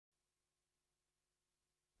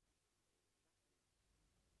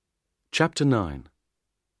Chapter 9.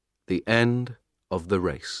 The End of the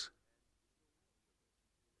Race.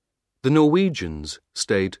 The Norwegians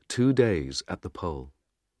stayed 2 days at the pole.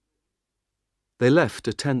 They left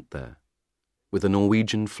a tent there, with a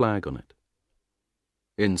Norwegian flag on it.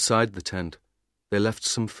 Inside the tent, they left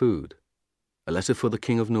some food, a letter for the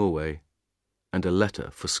King of Norway, and a letter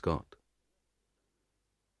for Scott.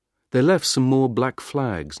 They left some more black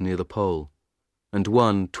flags near the pole, and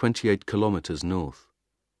one 28 kilometers north.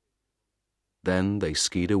 Then they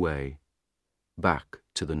skied away, back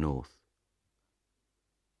to the north.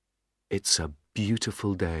 It's a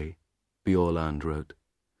beautiful day, Bjaaland wrote.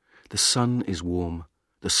 The sun is warm,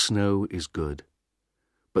 the snow is good.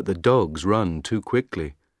 But the dogs run too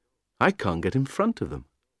quickly. I can't get in front of them.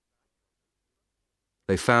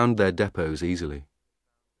 They found their depots easily.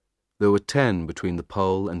 There were 10 between the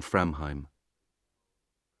pole and Framheim.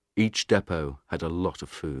 Each depot had a lot of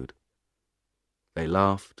food. They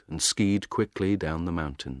laughed and skied quickly down the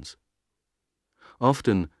mountains.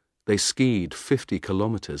 Often they skied 50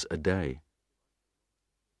 kilometers a day.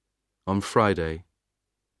 On Friday,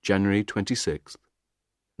 January 26th,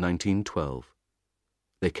 1912,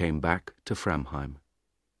 they came back to Framheim.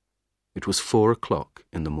 It was 4 o'clock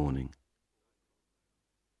in the morning.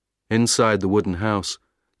 Inside the wooden house,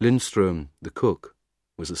 Lindström, the cook,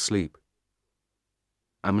 was asleep.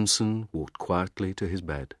 Amundsen walked quietly to his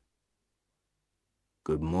bed.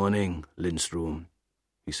 "Good morning, Lindström,"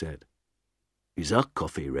 he said. "Is our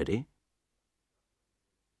coffee ready?"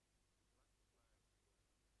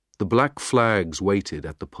 The black flags waited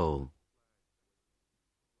at the pole.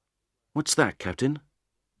 "What's that, Captain?"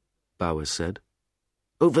 Bowers said.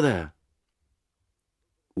 "Over there."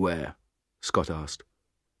 "Where?" Scott asked.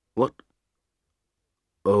 "What?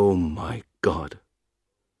 Oh, my God."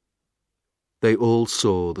 They all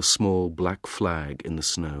saw the small black flag in the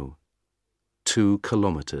snow, 2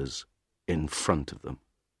 kilometers in front of them.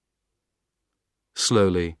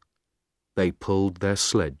 Slowly, they pulled their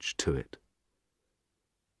sledge to it.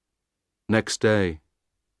 Next day,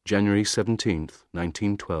 January 17th,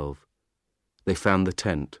 1912, they found the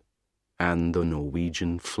tent and the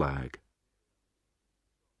Norwegian flag.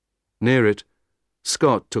 Near it,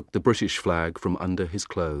 Scott took the British flag from under his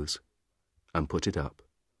clothes and put it up.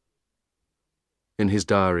 In his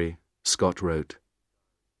diary, Scott wrote,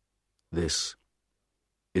 "This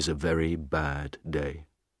is a very bad day.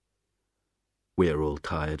 We are all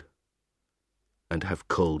tired and have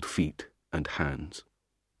cold feet and hands.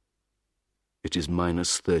 It is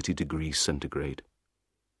minus 30 degrees centigrade,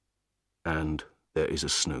 and there is a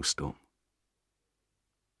snowstorm.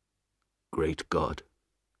 Great God,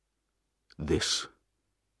 this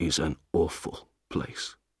is an awful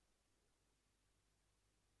place."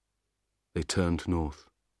 They turned north.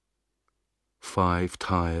 5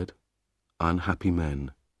 tired, unhappy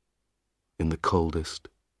men in the coldest,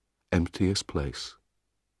 emptiest place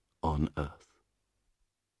on earth.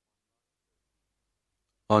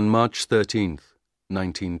 On March 13th,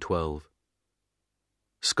 1912,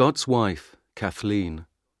 Scott's wife, Kathleen,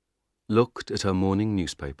 looked at her morning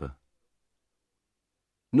newspaper.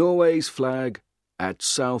 "Norway's flag at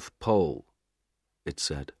South Pole," it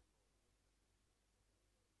said.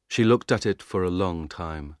 She looked at it for a long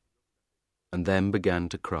time, and then began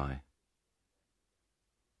to cry.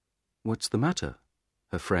 "What's the matter?"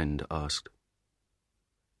 her friend asked.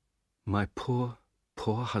 "My poor,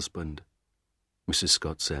 poor husband," Mrs.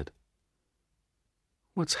 Scott said.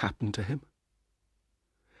 "What's happened to him?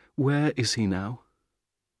 Where is he now?"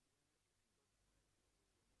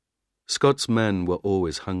 Scott's men were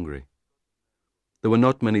always hungry. There were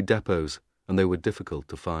not many depots, and they were difficult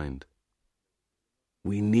to find.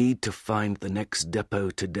 "We need to find the next depot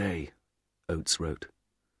today," Oates wrote.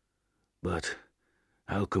 "But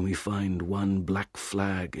how can we find one black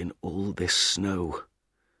flag in all this snow?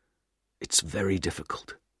 It's very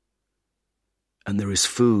difficult. And there is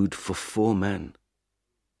food for 4 men,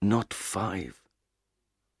 not 5.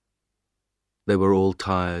 They were all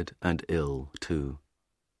tired and ill, too.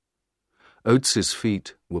 Oates's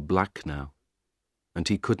feet were black now, and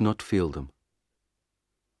he could not feel them.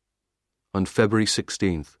 On February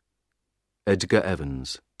 16th, Edgar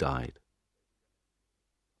Evans died.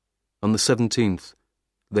 On the 17th,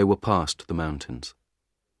 they were past the mountains.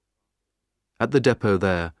 At the depot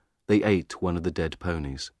there, they ate one of the dead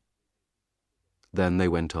ponies. Then they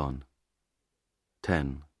went on.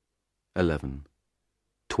 10, 11,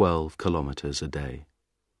 12 kilometers a day.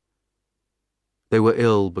 They were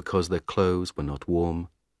ill because their clothes were not warm,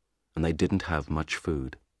 and they didn't have much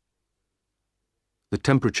food. The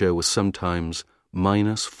temperature was sometimes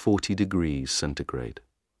minus 40 degrees centigrade.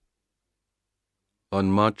 On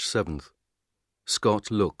March 7th,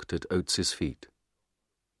 Scott looked at Oates's feet.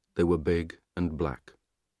 They were big and black.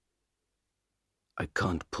 "I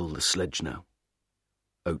can't pull the sledge now,"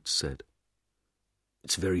 Oates said.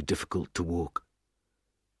 "It's very difficult to walk.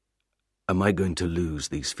 Am I going to lose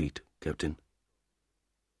these feet, Captain?"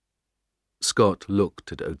 Scott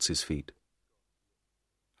looked at Oates's feet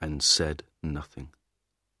and said nothing.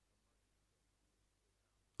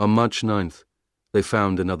 On March 9th, they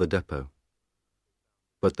found another depot,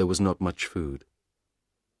 but there was not much food.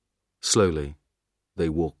 Slowly, they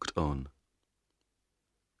walked on.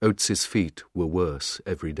 Oates's feet were worse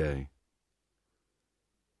every day.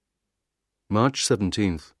 March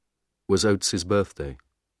 17th was Oates's birthday.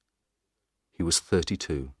 He was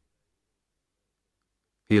 32.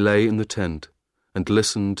 He lay in the tent and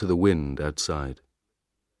listened to the wind outside.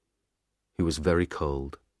 He was very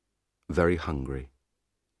cold, very hungry,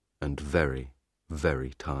 and very,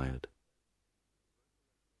 very tired.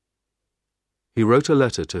 He wrote a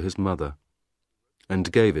letter to his mother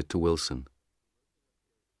and gave it to Wilson.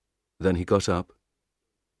 Then he got up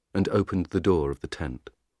and opened the door of the tent.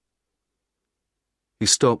 He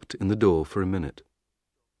stopped in the door for a minute.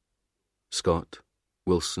 Scott,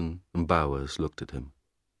 Wilson, and Bowers looked at him.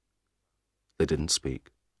 They didn't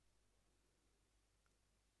speak.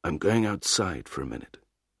 "I'm going outside for a minute,"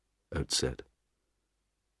 Oates said.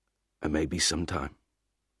 "I may be some time."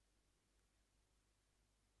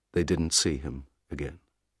 They didn't see him again.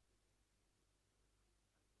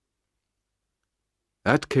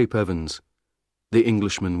 At Cape Evans, the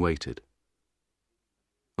Englishmen waited.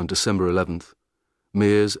 On December 11th,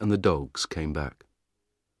 Mears and the dogs came back.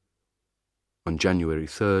 On January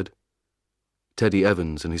 3rd, Teddy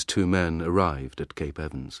Evans and his 2 men arrived at Cape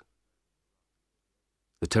Evans.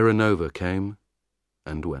 The Terra Nova came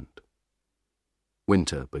and went.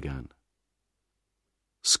 Winter began.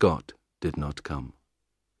 Scott did not come.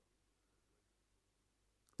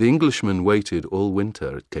 The Englishmen waited all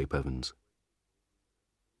winter at Cape Evans.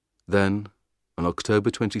 Then, on October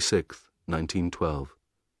 26th, 1912,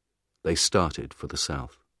 they started for the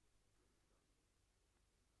south.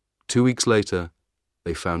 2 weeks later,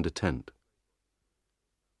 they found a tent.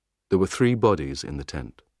 There were 3 bodies in the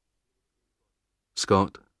tent: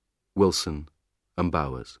 Scott, Wilson, and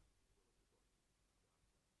Bowers.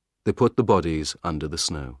 They put the bodies under the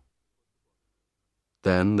snow.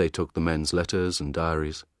 Then they took the men's letters and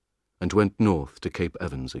diaries and went north to Cape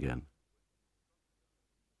Evans again.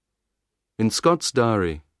 In Scott's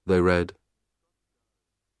diary, they read,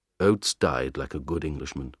 "Oates died like a good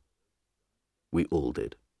Englishman. We all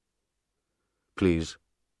did. Please,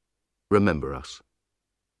 remember us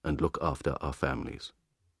and look after our families.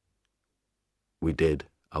 We did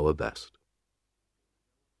our best."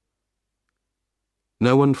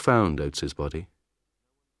 No one found Oates's body,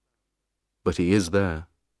 but he is there,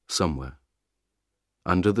 somewhere,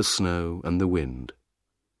 under the snow and the wind,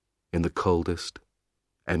 in the coldest,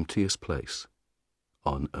 emptiest place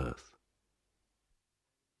on earth.